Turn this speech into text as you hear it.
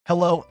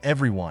Hello,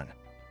 everyone.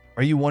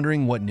 Are you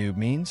wondering what noob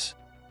means?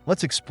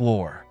 Let's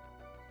explore.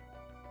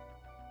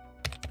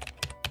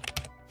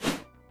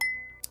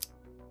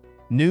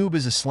 Noob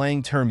is a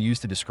slang term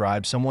used to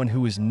describe someone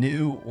who is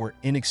new or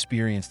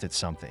inexperienced at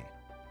something,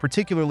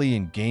 particularly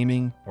in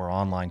gaming or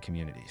online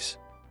communities.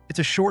 It's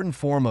a shortened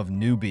form of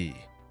newbie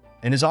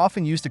and is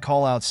often used to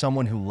call out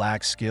someone who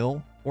lacks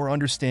skill or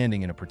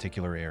understanding in a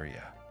particular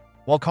area.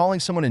 While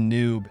calling someone a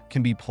noob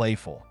can be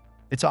playful,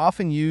 it's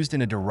often used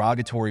in a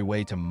derogatory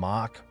way to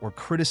mock or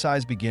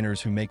criticize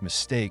beginners who make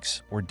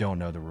mistakes or don't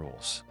know the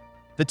rules.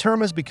 The term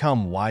has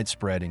become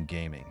widespread in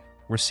gaming,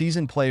 where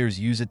seasoned players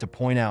use it to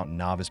point out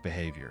novice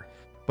behavior,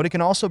 but it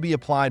can also be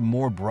applied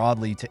more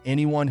broadly to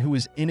anyone who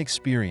is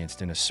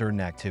inexperienced in a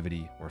certain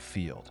activity or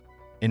field.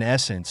 In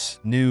essence,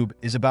 noob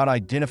is about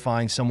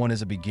identifying someone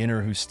as a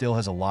beginner who still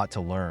has a lot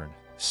to learn,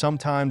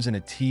 sometimes in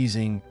a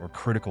teasing or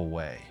critical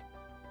way.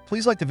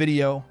 Please like the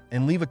video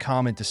and leave a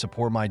comment to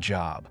support my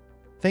job.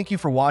 Thank you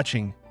for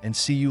watching and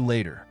see you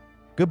later.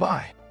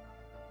 Goodbye.